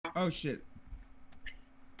Oh shit.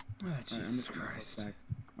 Oh, Jesus Christ. I'm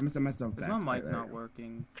gonna set myself back. Is my mic not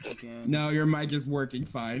working again? No, your mic is working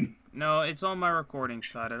fine. No, it's on my recording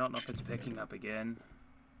side. I don't know if it's picking up again.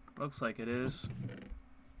 Looks like it is.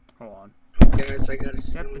 Hold on. Guys, I gotta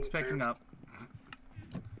see. Yep, it's picking up.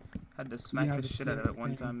 Had to smack the shit out of it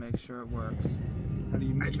one time, make sure it works. How do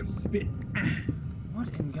you make it spit? What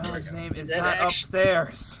in God's name is that that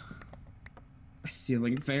upstairs? A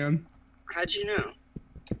ceiling fan? How'd you know?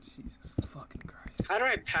 Jesus fucking Christ. How do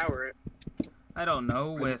I power it? I don't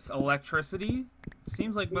know, with electricity?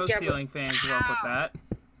 Seems like most Yeah, but ceiling fans work with that.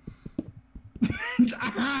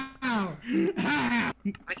 Ow! Ow!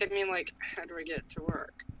 Like, I mean, like, how do I get it to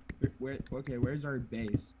work? Okay, where's our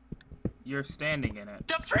base? You're standing in it.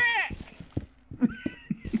 The frick!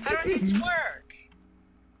 How do I get it to work?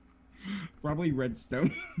 Probably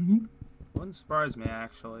redstone. Wouldn't surprise me,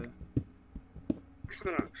 actually.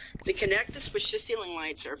 Hold on. To connect the switch to ceiling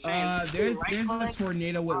lights or fans, There's right-click a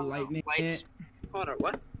tornado with on the lightning lights. in it. Hold on,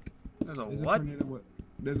 what? There's a There's a what? tornado with...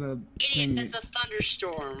 There's a... Idiot, that's a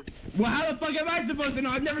thunderstorm. Well, how the fuck am I supposed to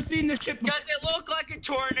know? I've never seen this shit before. Does it look like a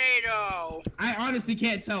tornado? I honestly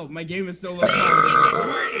can't tell. My game is so low.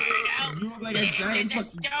 You look like a giant It's a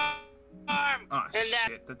fucking... storm! Oh And that-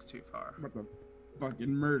 shit, that's too far. I'm about to fucking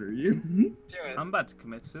murder you. Do it. I'm about to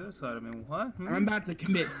commit suicide. I mean, what? Hmm? I'm about to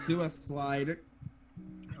commit suicide.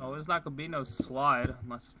 Oh, there's not gonna be no slide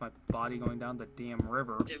unless it's my body going down the damn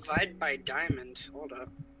river. Divide by diamond. Hold up.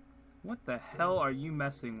 What the hell are you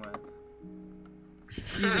messing with?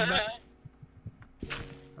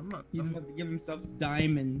 He's about to give himself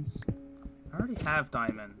diamonds. I already have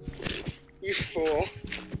diamonds. You fool.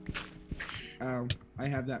 Oh, I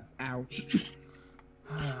have that. Ouch.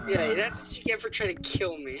 Yeah, that's what you get for trying to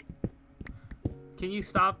kill me. Can you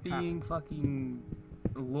stop being fucking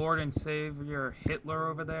Lord and Savior Hitler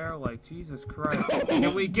over there? Like, Jesus Christ.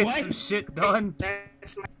 Can we get What? some shit done?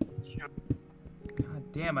 That's my...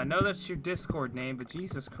 God damn, I know that's your Discord name, but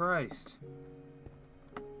Jesus Christ.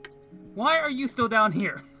 Why are you still down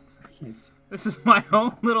here? Yes. This is my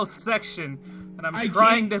own little section that I'm I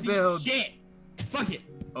trying can't to see build. Shit. Fuck it.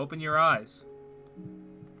 Open your eyes.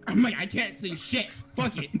 I'm like, I can't see shit.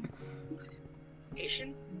 Fuck it.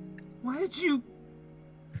 Asian? Why did you...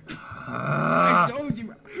 I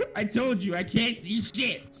told you, I can't see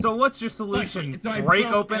shit. So what's your solution? So I Break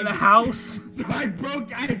broke open the every- house? So I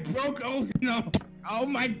broke, oh no. Oh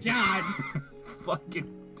my god.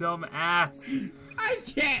 Fucking dumb ass. I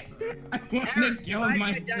can't. I want to kill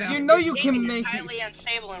myself. You know you This can gaming make is it- highly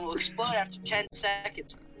unstable and will explode after 10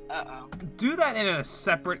 seconds. Uh-oh. Do that in a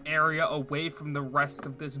separate area away from the rest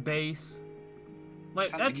of this base. Like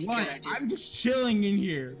Sounds that's like What? Good idea. I'm just chilling in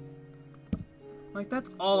here.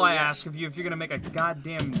 all Oh, I yes. ask of you if you're gonna make a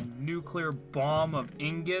goddamn nuclear bomb of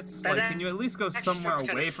ingots. Like, can you at least go actually somewhere sounds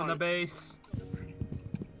kinda away from the fun. base?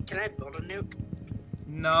 Can I build a nuke?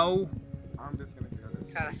 No. I'm just gonna go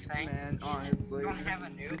this Got a thing? Man, Damn it. honestly. I don't have a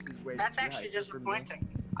this nuke. is way That's too actually high for me. disappointing.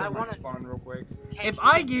 Set I my want to... spawn real quick. If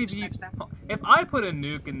I gave you, if I put a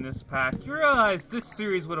nuke in this pack, you realize this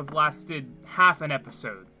series would have lasted half an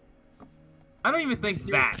episode. I don't even think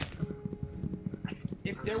that.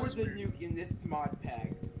 If there was a nuke in this mod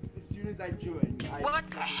pack, as soon as I joined, I What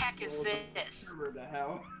the heck is this? Where the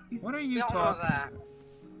hell? What are We you don't know talking? that.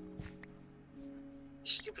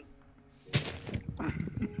 Stupid.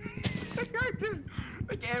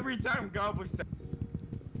 Like every time Gobbler says,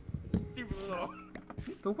 stupid little.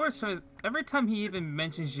 The worst one is every time he even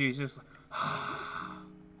mentions you, he's just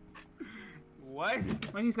What?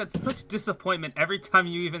 like he's got such disappointment every time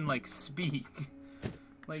you even like speak.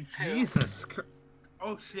 Like Jesus Christ.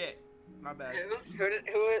 Oh shit. My bad.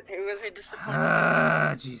 Who was a disappointed?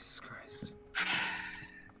 Ah, Jesus Christ.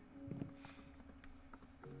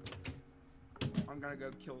 I'm gonna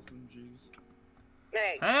go kill some Jews.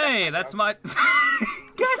 Hey, that's my.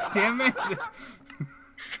 God damn it!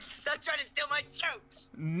 Stop trying to steal my jokes.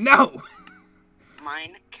 No.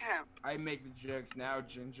 Mine camp. I make the jokes now,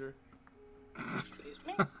 Ginger. Excuse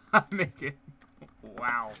me. I make it.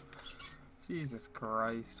 Wow. Jesus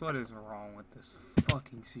Christ, what is wrong with this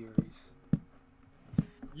fucking series?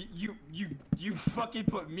 You fucking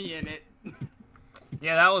put me in it.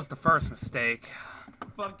 Yeah, that was the first mistake.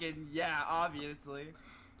 Fucking yeah, obviously.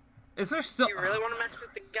 Is there still? You really want to mess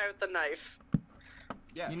with the guy with the knife?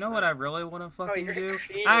 Yeah. You know what I really want to fucking you're do?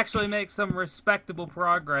 creative. Actually make some respectable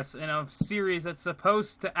progress in a series that's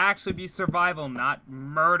supposed to actually be survival, not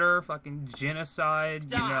murder, fucking genocide,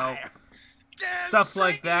 you know, Damn, stuff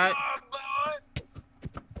like shake that. it off,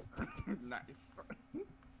 boy. Nice.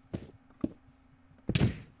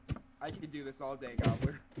 I can do this all day,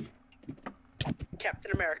 Gobbler.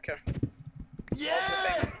 Captain America.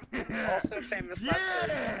 Yeah! Also famous last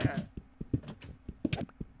words.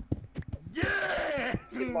 Yeah!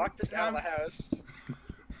 He locked us out of the house.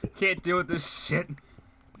 Can't deal with this shit.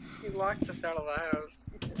 He locked us out of the house.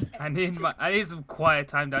 I need some quiet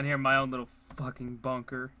time down here in my own little fucking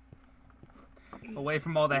bunker. Away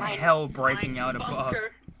from all the hell breaking out above.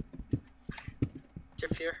 Bunker. Did you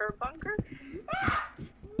fear her bunker? Oh,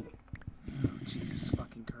 Jesus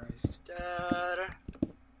fucking Christ. Da-da.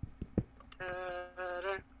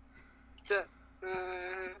 Da-da. Da.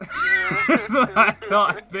 That's what I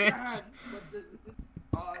thought, bitch.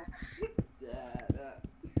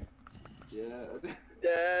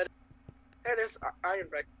 Dad. Hey, there's Iron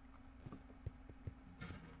Beck.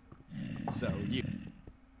 So you.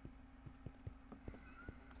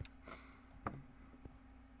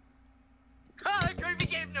 Ah, creepy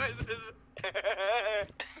game noises.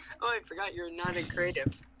 Oh, I forgot you're not in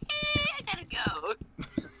creative. I gotta go.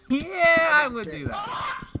 Yeah, I would do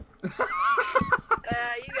that.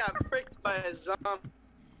 You got pricked by a zombie.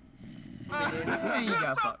 Yeah, you You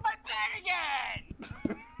got broke fucked. my bed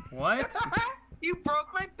again! What? You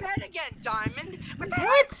broke my bed again, Diamond!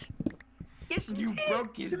 What? Yes, You did.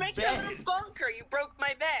 broke his To make bed. your little bunker, you broke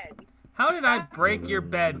my bed. How did I break your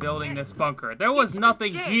bed building this bunker? There was Yes, you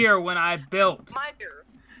nothing did. here when I built. My beer.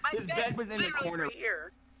 My His bed was in the literally corner. right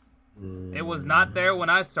here. It was not there when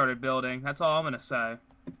I started building. That's all I'm gonna say.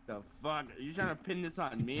 The fuck? Are you trying to pin this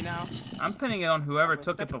on me now? I'm pinning it on whoever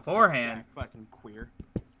took it beforehand. Fucking queer.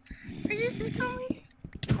 Are you just call me?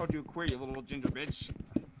 I called you a queer, you little ginger bitch.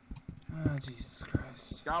 Oh, Jesus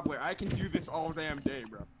Christ. Gobbler, I can do this all damn day,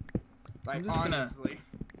 bro. Like, I'm just gonna- honestly.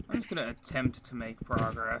 I'm just gonna attempt to make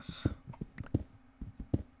progress.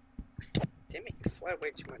 They make you fly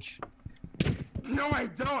way too much. No, I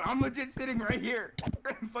don't. I'm legit sitting right here.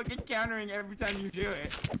 I'm fucking countering every time you do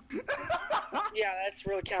it. Yeah, that's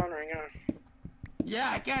really countering, huh?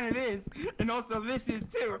 Yeah, it kind of is. And also, this is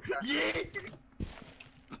too. Yeah.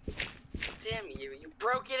 Damn you, you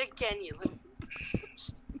broke it again, you little...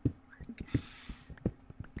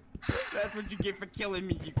 That's what you get for killing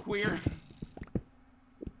me, you queer.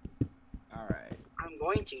 Alright. I'm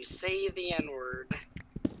going to say the N-word.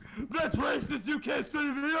 That's racist. You can't say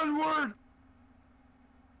the N-word.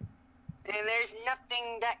 And there's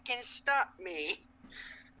nothing that can stop me.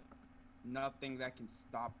 Nothing that can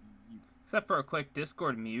stop you. Except for a quick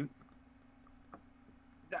Discord mute.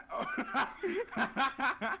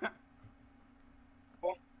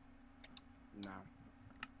 No.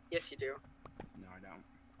 Yes, you do. No, I don't.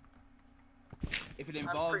 If it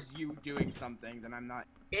involves you doing something, then I'm not.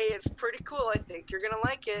 Hey, it's pretty cool. I think you're gonna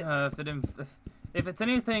like it. If it's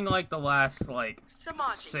anything like the last, like,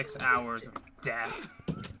 Samaji, 6 you hours lived of death.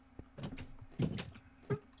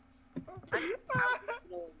 I'm out in the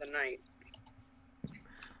middle of the night.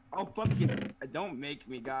 Oh, fucking. Don't make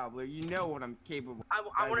me, Gobbler. You know what I'm capable of.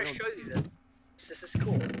 I want to show you this. This is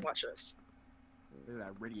cool. Watch this. What is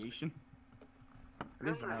that, radiation? I What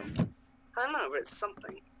is don't know. that? I don't know, but it's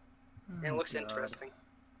something. And it looks God. interesting.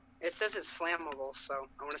 It says it's flammable, so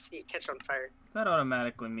I want to see it catch on fire. That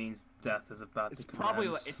automatically means death is about It's to probably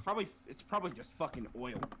commence. it's probably just fucking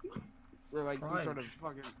oil. Or like some Probably. sort of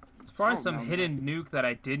fucking. It's probably I don't some know, hidden nuke that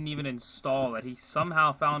I didn't even install that he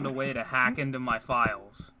somehow found a way to hack into my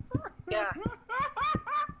files. Yeah.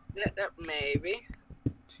 That maybe.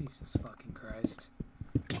 Jesus fucking Christ.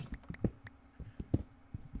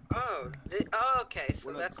 Oh, okay, so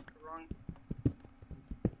What up? that's the wrong.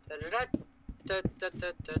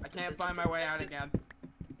 I can't find my way out again.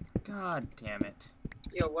 God damn it.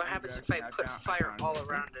 Yo, what happens if I put fire all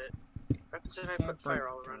around it? What happens if I Can't put fire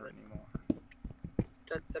break all around through it? anymore.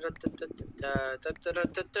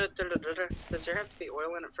 Does there have to be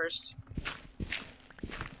oil in it first?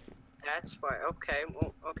 That's why. Okay,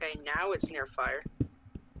 well, okay, now it's near fire.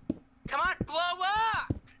 Come on, blow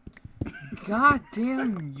up! God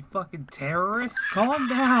damn, you fucking terrorist. Calm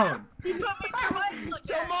down. You put me in survival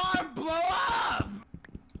again! Come on, blow up!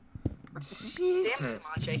 Damn, Jesus.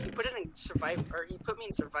 Samaje, he put it in survival, or he put me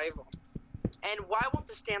in survival. And why won't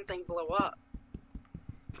this damn thing blow up?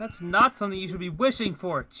 That's not something you should be wishing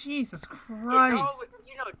for. Jesus Christ.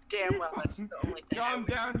 You know damn well that's the only thing. Calm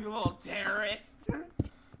down, you little terrorist.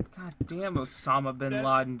 God damn, Osama bin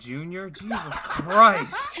Laden Jr. Jesus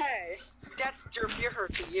Christ. Hey, that's your fear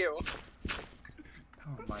to you.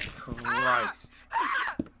 Oh my Christ.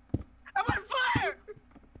 Ah! I'm on fire!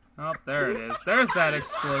 Oh, there it is. There's that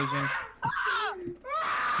explosion. Ah!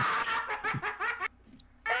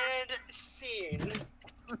 And scene.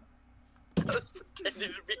 I was pretending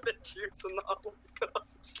to be the Jews in the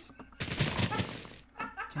Holocaust.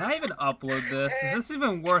 Can I even upload this? Is this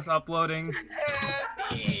even worth uploading?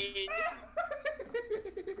 And scene.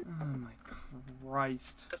 Oh my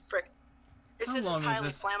Christ. The frick? This How is long is highly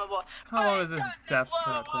this- flammable. How long but is it this doesn't death blow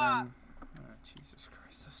trap up. thing? Oh, Jesus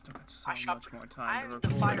Christ, I still got so I shot- much more time to I'm the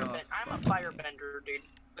record. firebender. I'm a firebender, dude.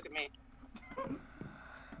 Look at me.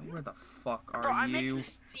 Where the fuck are Bro, I'm you? making the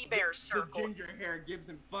sea bear The circle. ginger hair gives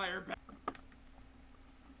him fire back.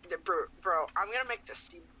 Bro, I'm gonna make the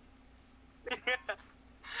sea.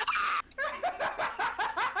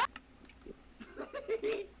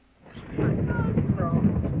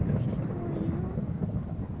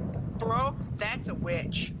 Bro, that's a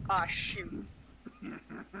witch. Ah, shoot.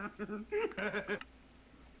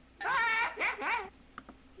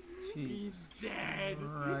 Jesus He's dead.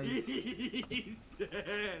 Christ. He's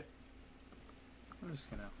dead. I'm just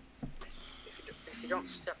gonna. If you don't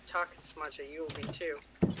stop talking smudge, you will be too.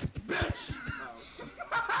 Bitch!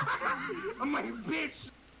 I'm like,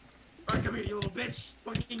 bitch! Alright, come here, you little bitch!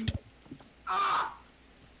 Fucking. Ah!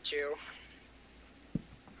 Jew.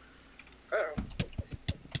 Uh-oh.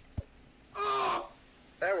 Oh!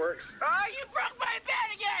 That works. Oh, you broke my bed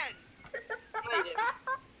again! No, you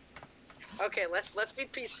didn't. Okay, let's be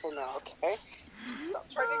peaceful now, okay? Stop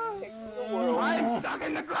trying to pick the world. I'm stuck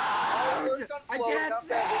in the ground! I can't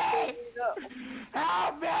see!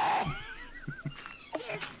 Help me!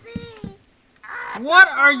 What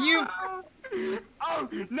are you? Oh,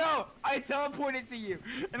 no! I teleported to you,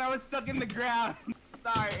 and I was stuck in the ground.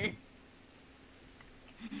 Sorry.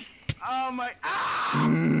 Oh my. Ah!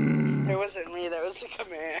 It wasn't me, that was the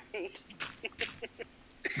command.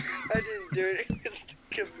 I didn't do it, it was the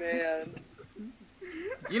command.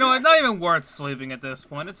 You know, it's not even worth sleeping at this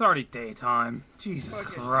point. It's already daytime. Jesus Okay.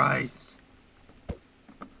 Christ.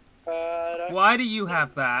 Why? Why do you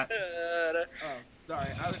have that? Oh, sorry.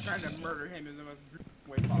 I was trying to murder him in the most brutal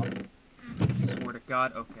way possible. Swear to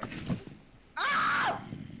God. Okay. Ah!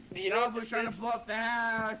 Do you know what was this trying is? to blow up the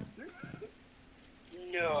house.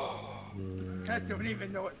 No. I don't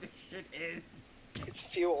even know what this shit is. It's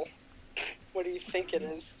fuel. What do you think it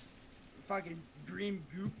is? Fucking green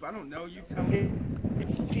goop. I don't know. You tell me.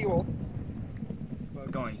 It's fuel.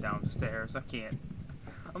 Going downstairs. I can't.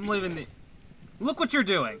 I'm leaving the. Look what you're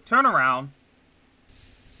doing. Turn around.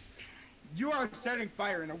 You are setting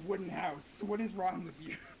fire in a wooden house. What is wrong with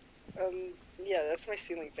you? Yeah, that's my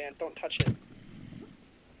ceiling fan. Don't touch it.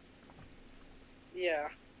 Yeah,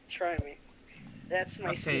 try me. That's my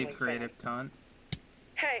Okay, ceiling creative fan. cunt.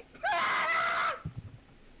 Hey,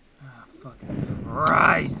 Oh, fucking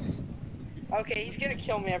Christ. okay, he's gonna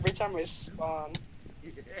kill me every time I spawn.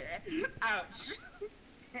 Ouch.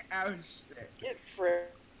 Ouch. Get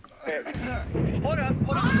fricked. Hold up,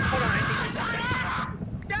 hold on,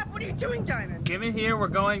 Stop, what are you doing, Diamond? Give it here. We're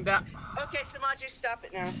going down. Okay, Samaji, stop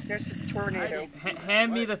it now. There's a tornado.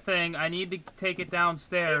 Hand me the thing. I need to take it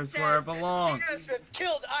downstairs where it belongs. Cedar Swift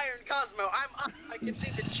killed Iron Cosmo. I'm up. I can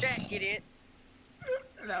see the chat, idiot.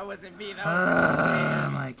 That wasn't me. That was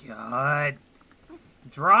Oh my God.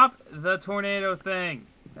 Drop the tornado thing.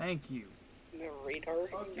 Thank you. The radar.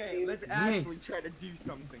 Okay, let's actually Jesus. try to do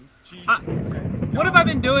something. Jesus I- Christ. What have I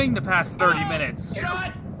been doing the past 30 minutes?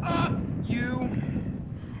 Shut up, you!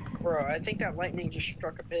 Bro, I think that lightning just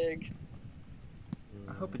struck a pig.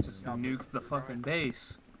 I hope it just nukes the fucking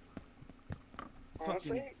base.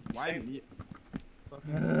 Honestly, Why same. me?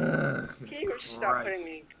 Ugh, Can you stop putting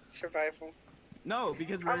me in survival? No,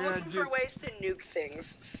 because we're I'm gonna looking do. for ways to nuke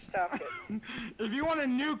things. Stop it. If you want to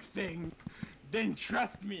nuke things, then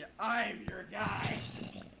trust me, I'm your guy.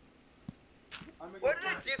 Why did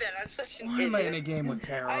I do that? I'm such an Why am I in a idiot. game with I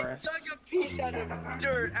terrorists? dug a piece out of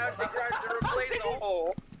dirt out of the ground to replace a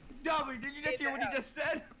hole. Double, did you just In hear the what he house. just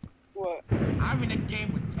said? What? I'm in a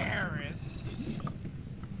game with terrorists.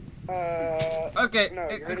 Okay, No,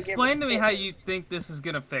 you're gonna explain give to me me- how you think this is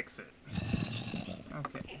gonna fix it.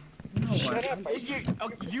 Okay. You know Shut what?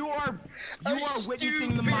 up. You are I'm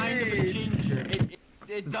witnessing the mind of a stupid. ginger.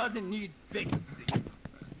 It doesn't need fixing.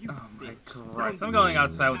 You Oh my bitch. Christ! Don't I'm do going it.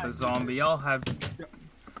 outside with the zombie. I'll have.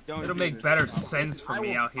 Don't It'll do make this. better sense for I me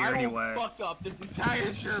will- out here I will anyway. fuck up this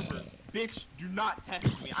entire server. Bitch, do not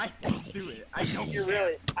test me. I can do it. I don't You care.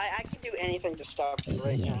 really? I can do anything to stop you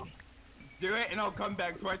right now. Do it, and I'll come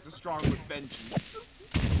back twice as strong with vengeance.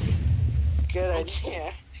 Good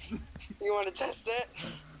idea. You want to test it?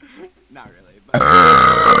 Not really, but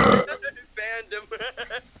Banned him.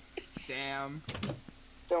 damn.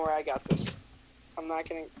 Don't worry, I got this. I'm not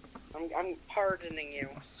gonna. I'm pardoning you.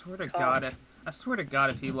 I swear to Come. God,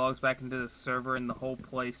 if he logs back into the server and the whole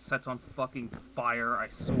place sets on fucking fire, I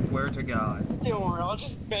swear to God. Don't worry, I'll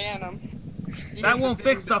just ban him. That won't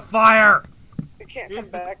fix the fire! We can't Here's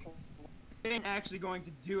come the- back. It ain't actually going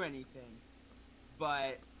to do anything,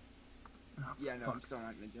 but Oh, yeah, no, I'm fuck's still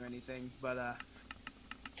not gonna do anything. But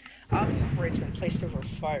Wait, operates when placed over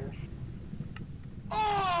fire.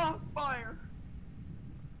 Oh, fire!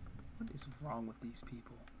 What is wrong with these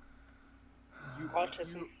people?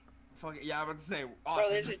 Autism. Fuck it, yeah, I'm about to say Bro, autism.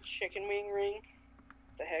 there's a chicken wing ring.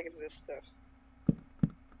 What the heck is this stuff?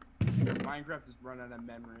 Minecraft is run out of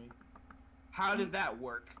memory. How does that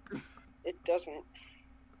work? It doesn't.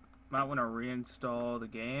 Might want to reinstall the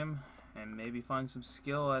game and maybe find some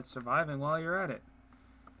skill at surviving while you're at it.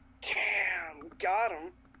 Damn, got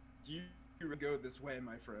him. Do you go this way,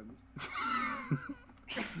 my friend?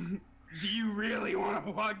 Do you really want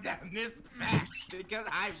to walk down this path? Because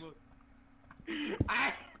I will.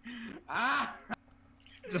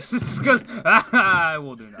 Just because I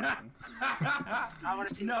will do nothing. I want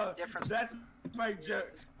to see No, the difference. that's my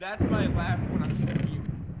joke. That's my laugh when I'm serious.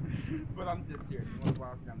 But I'm dead serious. I want to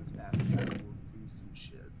walk down this path. I will do some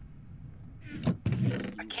shit.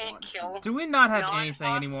 I can't kill. Do we not have Non-hostile anything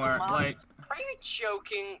anymore? mobs. Like, Are you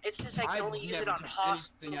joking? It says I can I've only use it never on took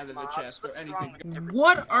hostile anything out of the mobs. chest or What's anything. wrong with everybody?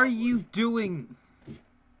 what are you doing?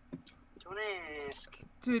 Don't ask.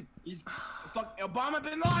 Dude, He's fuck Obama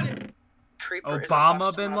bin Laden. Creeper is a Obama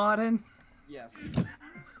hostile bin mob. Laden? Yes.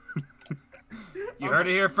 You heard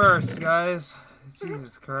it here first, guys.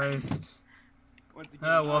 Jesus Christ. Once again,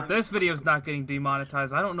 Oh, well, if this video's not getting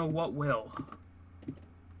demonetized, I don't know what will.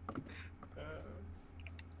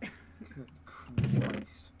 Good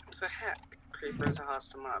Christ. What the heck? Creeper is a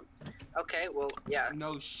hostile mob. Okay, well, yeah.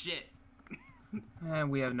 no shit. And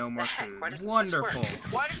we have no more The heck? Why food. doesn't Wonderful. This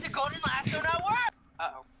work? Why does the golden lasso not work?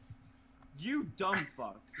 Uh-oh. You dumb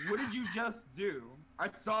fuck. What did you just do? I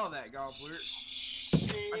saw that, Gobbler.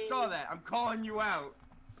 I saw that. I'm calling you out.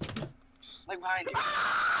 Like behind you.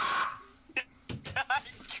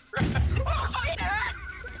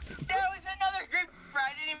 There was another creeper.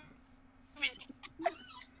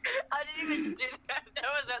 I didn't even do that. That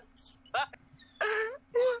was a suck. I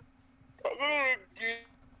didn't even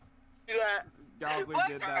do that. Gobbler What?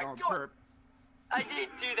 did that on purpose. I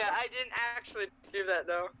didn't do that. I didn't actually do that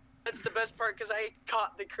though. That's the best part because I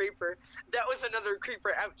caught the creeper. That was another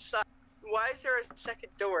creeper outside. Why is there a second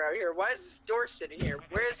door out here? Why is this door sitting here?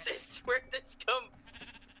 Where is this? Where did this come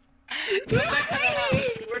from? Go back to the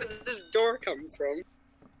house. Where did this door come from?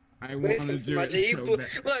 I Look at want to some do it smudgy. so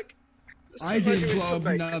bad. Look. I Smudgy did was love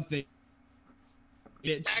come back. nothing.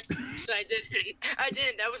 Bitch. Actually, I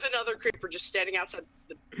didn't. That was another creeper just standing outside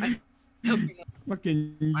the... I hope you know.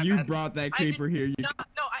 Fucking, I you had- brought that I creeper here. You No,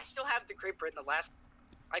 I still have the creeper in the last...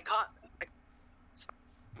 I caught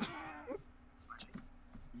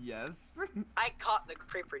Yes. the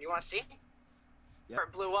creeper. Do you want to see? Yep. Or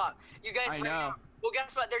it blew up. You guys I ran know. out. Well,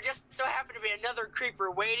 guess what? There just so happened to be another creeper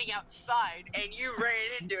waiting outside, and you ran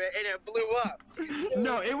into it, and it blew up.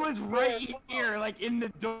 No, it was right here, like in the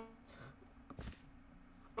door.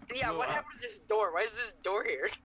 Yeah, blew what up. happened to this door? Why is this door here?